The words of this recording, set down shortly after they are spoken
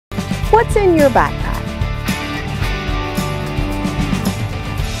What's in your backpack?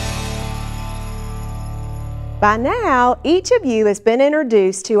 By now, each of you has been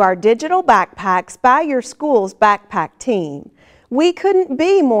introduced to our digital backpacks by your school's backpack team. We couldn't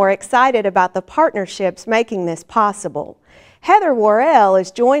be more excited about the partnerships making this possible. Heather Worrell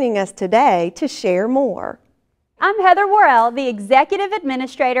is joining us today to share more. I'm Heather Worrell, the Executive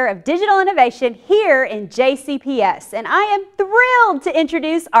Administrator of Digital Innovation here in JCPS, and I am thrilled to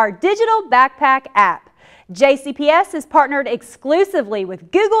introduce our Digital Backpack app. JCPS is partnered exclusively with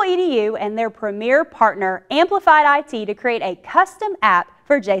Google EDU and their premier partner, Amplified IT, to create a custom app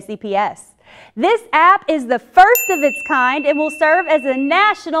for JCPS. This app is the first of its kind and will serve as a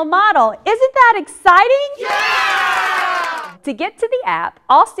national model. Isn't that exciting? Yeah! To get to the app,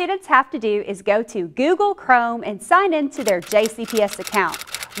 all students have to do is go to Google Chrome and sign in to their JCPS account.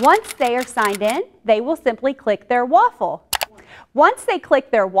 Once they are signed in, they will simply click their waffle. Once they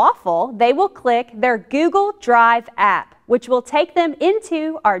click their waffle, they will click their Google Drive app, which will take them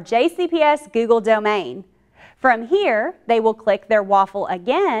into our JCPS Google domain. From here, they will click their waffle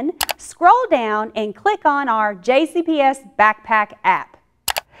again, scroll down, and click on our JCPS Backpack app.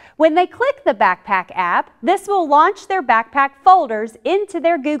 When they click the Backpack app, this will launch their backpack folders into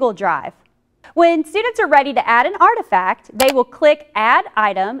their Google Drive. When students are ready to add an artifact, they will click Add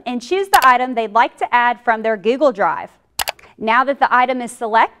Item and choose the item they'd like to add from their Google Drive. Now that the item is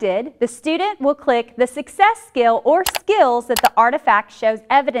selected, the student will click the success skill or skills that the artifact shows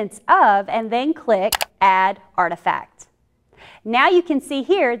evidence of and then click Add Artifact. Now you can see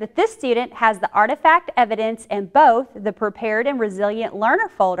here that this student has the artifact evidence in both the Prepared and Resilient Learner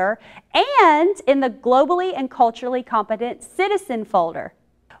folder and in the Globally and Culturally Competent Citizen folder.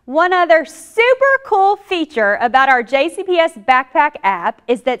 One other super cool feature about our JCPS Backpack app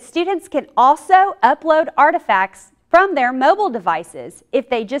is that students can also upload artifacts from their mobile devices if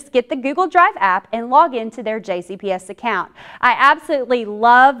they just get the Google Drive app and log into their JCPS account. I absolutely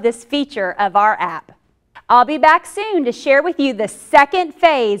love this feature of our app. I'll be back soon to share with you the second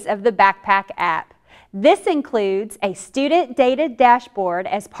phase of the Backpack app. This includes a student data dashboard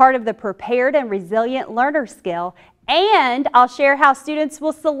as part of the Prepared and Resilient Learner skill, and I'll share how students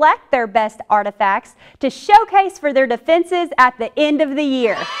will select their best artifacts to showcase for their defenses at the end of the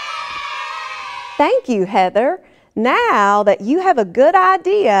year. Thank you, Heather. Now that you have a good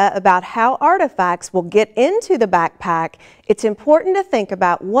idea about how artifacts will get into the backpack, it's important to think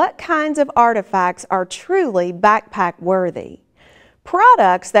about what kinds of artifacts are truly backpack worthy.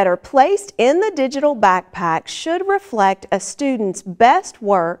 Products that are placed in the digital backpack should reflect a student's best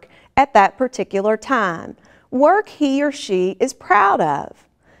work at that particular time, work he or she is proud of.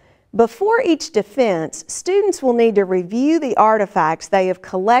 Before each defense, students will need to review the artifacts they have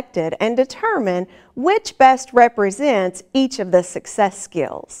collected and determine which best represents each of the success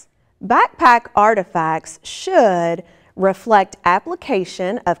skills. Backpack artifacts should reflect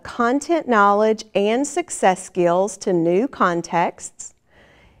application of content knowledge and success skills to new contexts.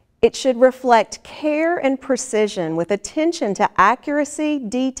 It should reflect care and precision with attention to accuracy,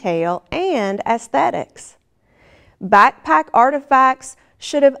 detail, and aesthetics. Backpack artifacts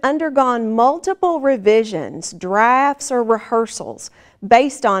should have undergone multiple revisions, drafts, or rehearsals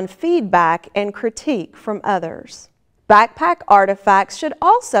based on feedback and critique from others. Backpack artifacts should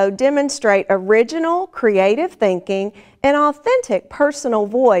also demonstrate original, creative thinking and authentic personal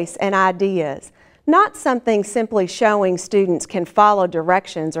voice and ideas, not something simply showing students can follow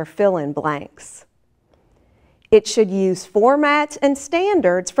directions or fill in blanks. It should use formats and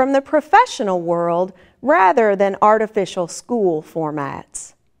standards from the professional world rather than artificial school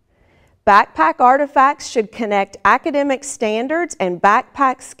formats. Backpack artifacts should connect academic standards and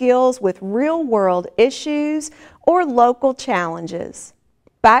backpack skills with real-world issues or local challenges.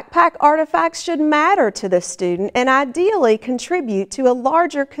 Backpack artifacts should matter to the student and ideally contribute to a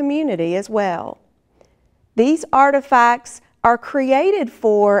larger community as well. These artifacts are created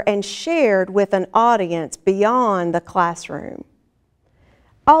for and shared with an audience beyond the classroom.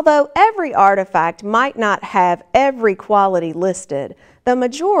 Although every artifact might not have every quality listed, the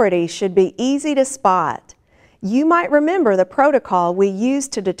majority should be easy to spot. You might remember the protocol we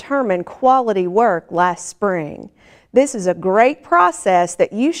used to determine quality work last spring. This is a great process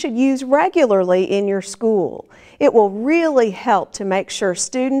that you should use regularly in your school. It will really help to make sure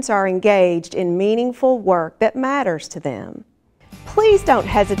students are engaged in meaningful work that matters to them. Please don't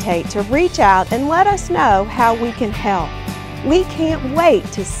hesitate to reach out and let us know how we can help. We can't wait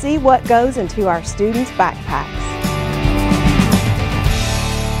to see what goes into our students' backpacks.